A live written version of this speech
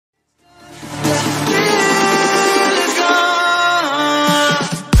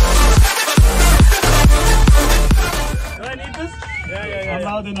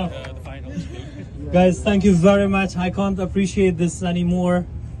Guys, thank you very much. I can't appreciate this anymore.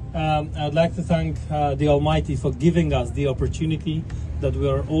 I'd like to thank the Almighty for giving us the opportunity that we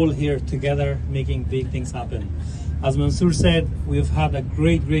are all here together making big things happen. As Mansoor said, we've had a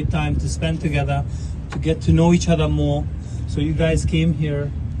great time to spend together, to get to know each other more. So you guys came here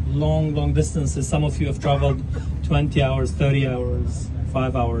long distances. Some of you have traveled 20 hours, 30 hours,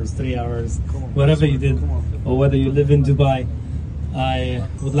 5 hours, 3 hours, whatever you did, or whether you live in Dubai. I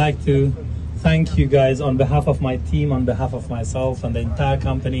would like to thank you guys on behalf of my team, on behalf of myself and the entire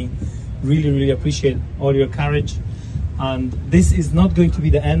company. Really appreciate all your courage. And this is not going to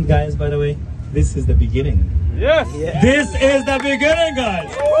be the end, guys, by the way. This is the beginning. Yes! This is the beginning,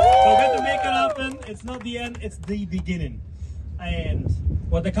 guys! So we're going to make it happen. It's not the end, it's the beginning. And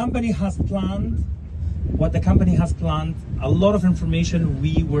what the company has planned, a lot of information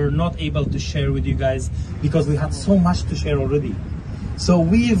we were not able to share with you guys because we had so much to share already. So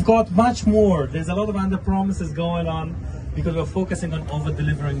we've got much more. There's a lot of under promises going on because we're focusing on over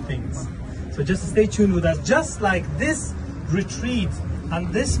delivering things. So just stay tuned with us. Just like this retreat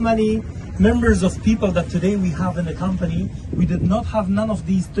and this many members of people that today we have in the company, we did not have none of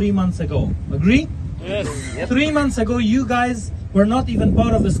these 3 months ago. Agree? Yes. Yep. 3 months ago, you guys were not even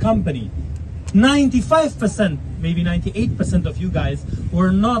part of this company. 95%, maybe 98% of you guys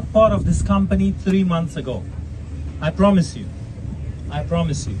were not part of this company 3 months ago. I promise you. I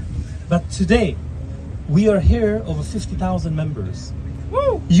promise you. But today, we are here over 50,000 members.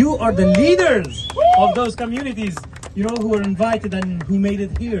 Woo! You are the leaders of those communities, you know, who were invited and who made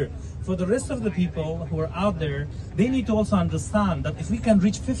it here. For the rest of the people who are out there, they need to also understand that if we can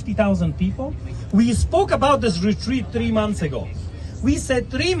reach 50,000 people, we spoke about this retreat 3 months ago. We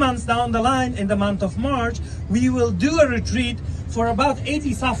said 3 months down the line, in the month of March, we will do a retreat for about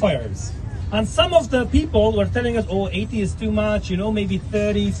 80 sapphires. And some of the people were telling us, oh, 80 is too much, you know, maybe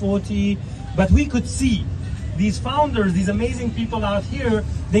 30, 40. But we could see these founders, these amazing people out here,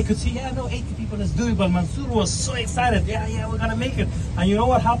 they could see, yeah, no, 80 people is doable. Mansoor was so excited. Yeah, we're gonna make it. And you know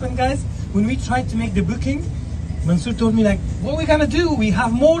what happened, guys? When we tried to make the booking, Mansoor told me, like, what are we gonna do? We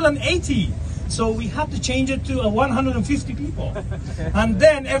have more than 80. So we had to change it to 150 people. And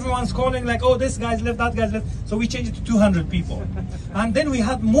then everyone's calling like, oh, this guy's left, that guy's left. So we changed it to 200 people. And then we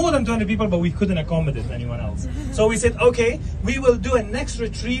had more than 200 people, but we couldn't accommodate anyone else. So we said, okay, we will do a next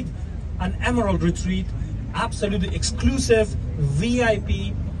retreat, an Emerald retreat, absolutely exclusive,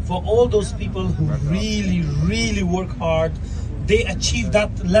 VIP, for all those people who really work hard. They achieve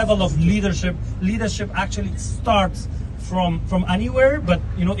that level of leadership. Leadership actually starts from anywhere, but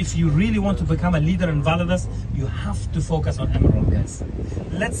you know, if you really want to become a leader in Validus, you have to focus on Emerald, guys.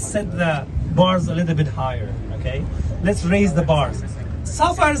 Let's set the bars a little bit higher, okay? Let's raise the bars.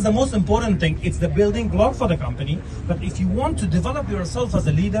 Sapphire is the most important thing. It's the building block for the company, but if you want to develop yourself as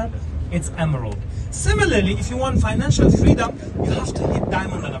a leader, it's Emerald. Similarly, if you want financial freedom, you have to hit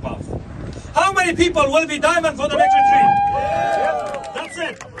Diamond and above. How many people will be Diamond for the next retreat? Yeah. That's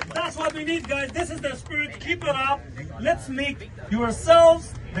it. That's what we need, guys. This is the spirit. Keep it up. Let's make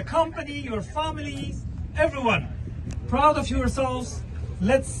yourselves, the company, your families, everyone proud of yourselves.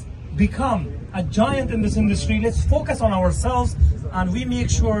 Let's become a giant in this industry. Let's focus on ourselves, and we make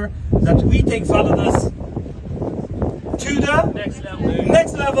sure that we take Validus to the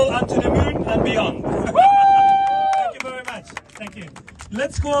next level and to the moon and beyond. Thank you very much. Thank you.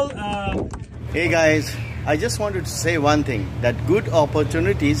 Let's call... Hey guys, I just wanted to say one thing, that good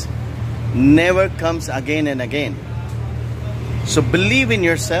opportunities never comes again and again. So believe in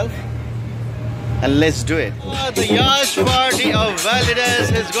yourself and let's do it. The Yatch party of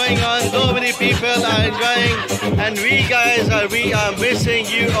Validus is going on. So many people are enjoying, and we are missing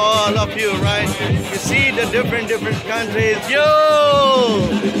you, all of you, right? You see the different countries. Yo!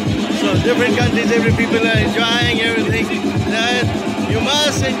 So different countries, every people are enjoying everything. That you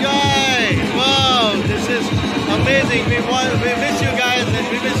must enjoy. Wow, this is amazing. We miss you guys, and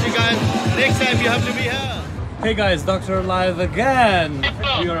we miss you guys. Next time you have to be here. Hey guys, Dr. Live again.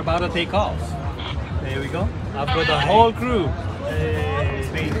 We are about to take off. There we go. I've got the whole crew.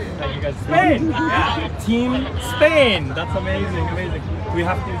 Spain. Thank you guys. Spain! Yeah. Team Spain. That's amazing, amazing. We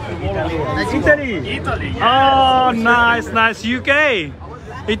have to Italy. Italy. Oh, nice, nice. UK.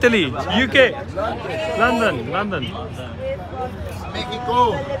 Italy. UK. London.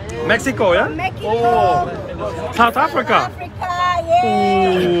 Mexico, yeah? Mexico. Oh. South Africa.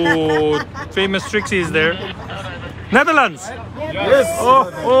 Yeah. Oh, famous Trixie is there. Netherlands. Yes.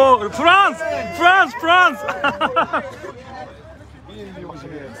 Oh, France.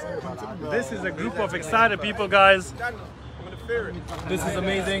 This is a group of excited people, guys. This is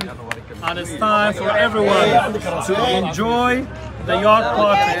amazing, and it's time for everyone to enjoy the yacht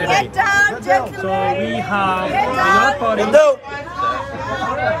party today. Get down, gentlemen. So we have Get the down. yacht party.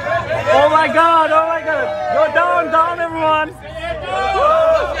 Oh my God! Oh my God! Go down, down, everyone!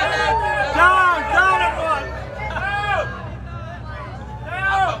 Down, down, everyone!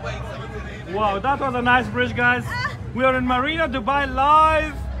 Wow, that was a nice bridge, guys. We are in Marina Dubai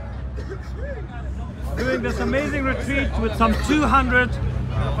live, doing this amazing retreat with some 200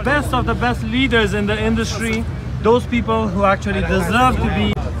 best of the best leaders in the industry. Those people who actually deserve to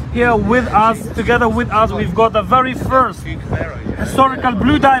be here with us, together with us. We've got the very first historical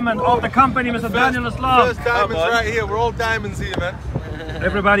blue diamond of the company, Mr. Daniel Islam. First diamonds right here. We're all diamonds here, man.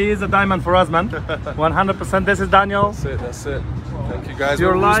 Everybody is a diamond for us, man. 100%. This is Daniel. That's it. That's it. Thank you, guys.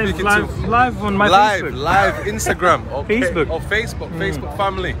 You're Who are we speaking to? live on my Facebook. Live, Instagram. Okay. Facebook. Oh, Facebook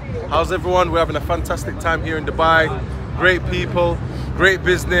family. How's everyone? We're having a fantastic time here in Dubai. Great people, great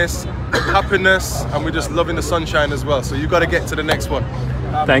business, happiness, and we're just loving the sunshine as well. So you got to get to the next one.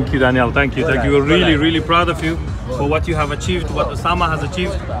 Thank you, Daniel. Thank you. Thank you. We're really, really proud of you for what you have achieved, what Osama has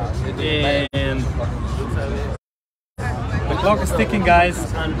achieved. And the clock is ticking, guys,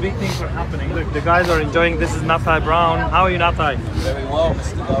 and big things are happening. Look, the guys are enjoying. This is Nathai Brown. How are you, Nathai? Very well,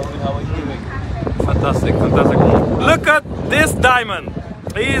 Mr. Darwin. How are you doing? Fantastic, fantastic. Look at this diamond.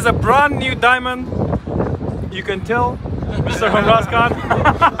 He is a brand new diamond. You can tell, Mr. Hamraz Khan.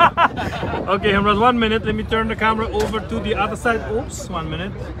 Okay, Hamraz, 1 minute. Let me turn the camera over to the other side. Oops, 1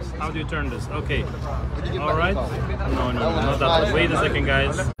 minute. How do you turn this? Okay. All right. No, not that way. Wait a second,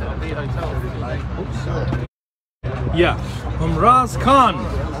 guys. Oops. Yeah, Hamraz Khan,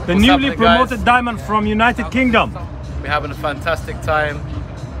 the newly promoted diamond from United Kingdom. We're having a fantastic time.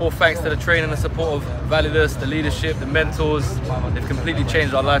 All thanks to the training and support of Validus, the leadership, the mentors. They've completely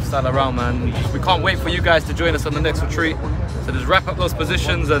changed our lifestyle around, man. We can't wait for you guys to join us on the next retreat. So just wrap up those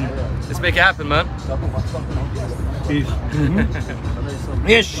positions and let's make it happen, man.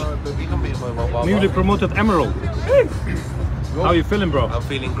 Ish. Newly promoted Emerald. How are you feeling, bro? I'm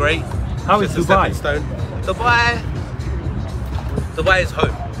feeling great. How is Dubai? Dubai is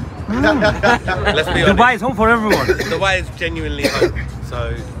home. Let's be honest. Dubai is home for everyone. Dubai is genuinely home.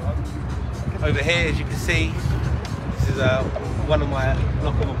 So over here, as you can see, this is one of my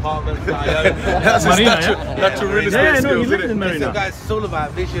block of apartments that I own. That's Marina, natural real estate Yeah, no, you skills, live isn't in it? So Marina. guys, it's all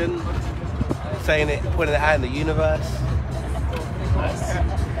about vision, saying it, putting it out in the universe.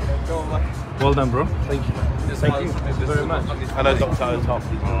 Well done, bro. Thank you. Thank you very much. I know Dr. owns half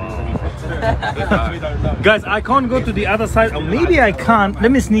these. Guys, I can't go to the other side. Or maybe I can't.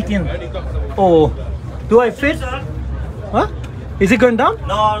 Let me sneak in. Oh, do I fit? Huh? Is it going down?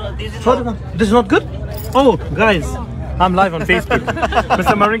 No, this is not. This is not good? Oh, guys, I'm live on Facebook.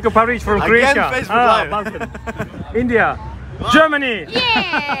 Mr. Marinko Paric from Croatia. Facebook Live. India. Germany.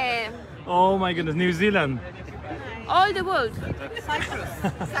 Yeah! Oh my goodness, New Zealand. All the world.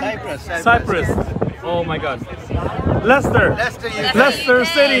 Cyprus. Oh my God. Leicester. Leicester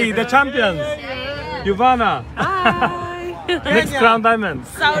City, the champions. Ivana. Hi! Next Crown Diamonds.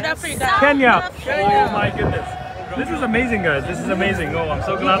 South Africa. Kenya. Oh my goodness. This is amazing, guys. This is amazing. Oh, I'm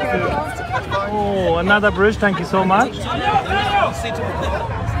so glad to. Oh, another bridge. Thank you so much.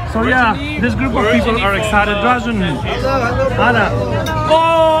 So yeah, this group of people are excited. Rajan, Anna.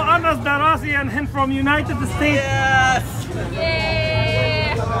 Oh, Anna's Darasi and Hind from United States. Yes.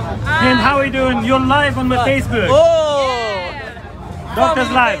 Yeah! Hind, how are you doing? You're live on my Facebook. Oh.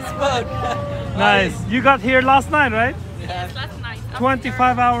 Doctor's live. Facebook. Nice. You got here last night, right? Yes, last night.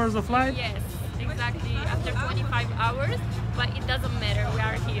 25 hours of flight? Yes, exactly. After 25 hours, but it doesn't matter. We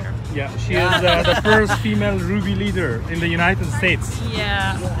are here. Yeah, she is the first female Ruby leader in the United States.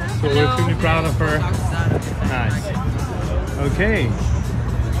 Yeah. So we're extremely proud of her. Nice. Okay.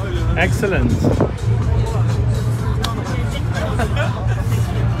 Excellent.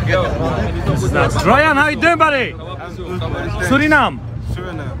 Nice. Ryan, how you doing, buddy? Suriname.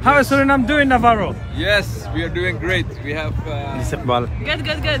 How is Suriname doing, Navarro? Yes, we are doing great. We have Good,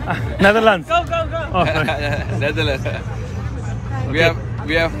 good, good. Netherlands. Go, go, go. Oh, sorry. Netherlands.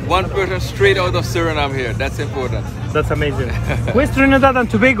 We have one person straight out of Suriname here. That's important. That's amazing. Where's Trinidad and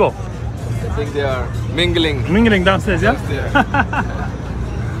Tobago? I think they are mingling. Mingling downstairs, yeah?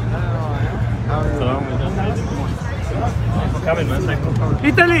 Come in, man.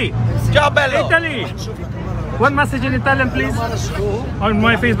 Italy! Ciao bello. Italy! One message in Italian, please. On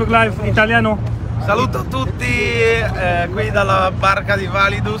my Facebook Live, Italiano. Saluto tutti qui dalla barca di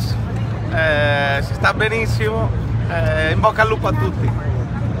Validus. Si sta benissimo. In bocca al lupo a tutti.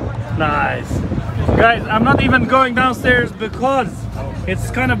 Nice. Guys, I'm not even going downstairs because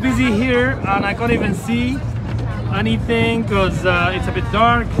it's kind of busy here and I can't even see. anything because it's a bit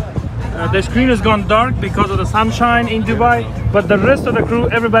dark. The screen has gone dark because of the sunshine in Dubai, but the rest of the crew,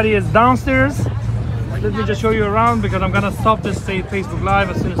 everybody is downstairs. Let me just show you around because I'm gonna stop this Facebook Live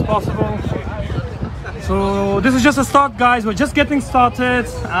as soon as possible. So this is just a start, guys. We're just getting started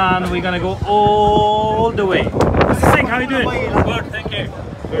and we're gonna go all the way. Mr. Singh, how are you doing? Good, thank you.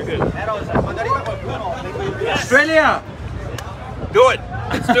 Very good. Australia! Do it.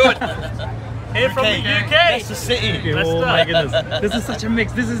 Let's do it. Here from the UK. That's the city. Oh my goodness. This is such a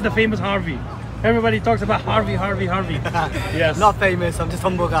mix. This is the famous Harvey. Everybody talks about Harvey. Yes. Not famous, I'm just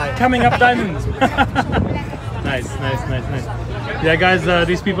humble guy. Coming up diamonds. Nice. Yeah, guys,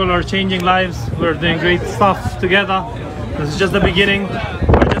 these people are changing lives. We're doing great stuff together. This is just the beginning.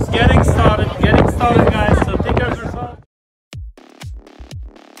 We're just getting started, guys. So take care of yourself.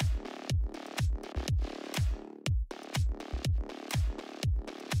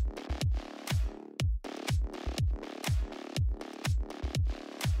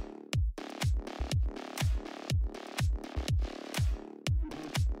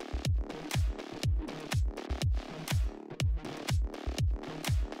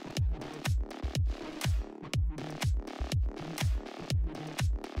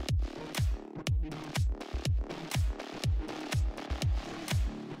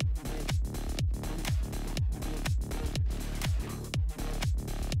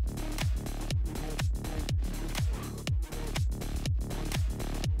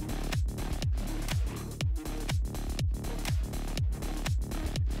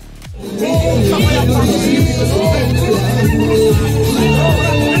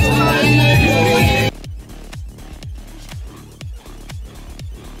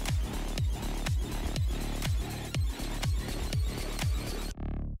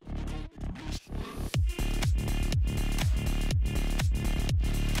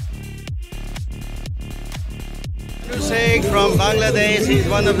 From Bangladesh, he's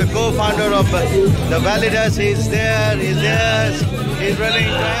one of the co-founder of the Validus. He's there, he's really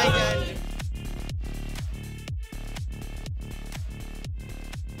enjoying it.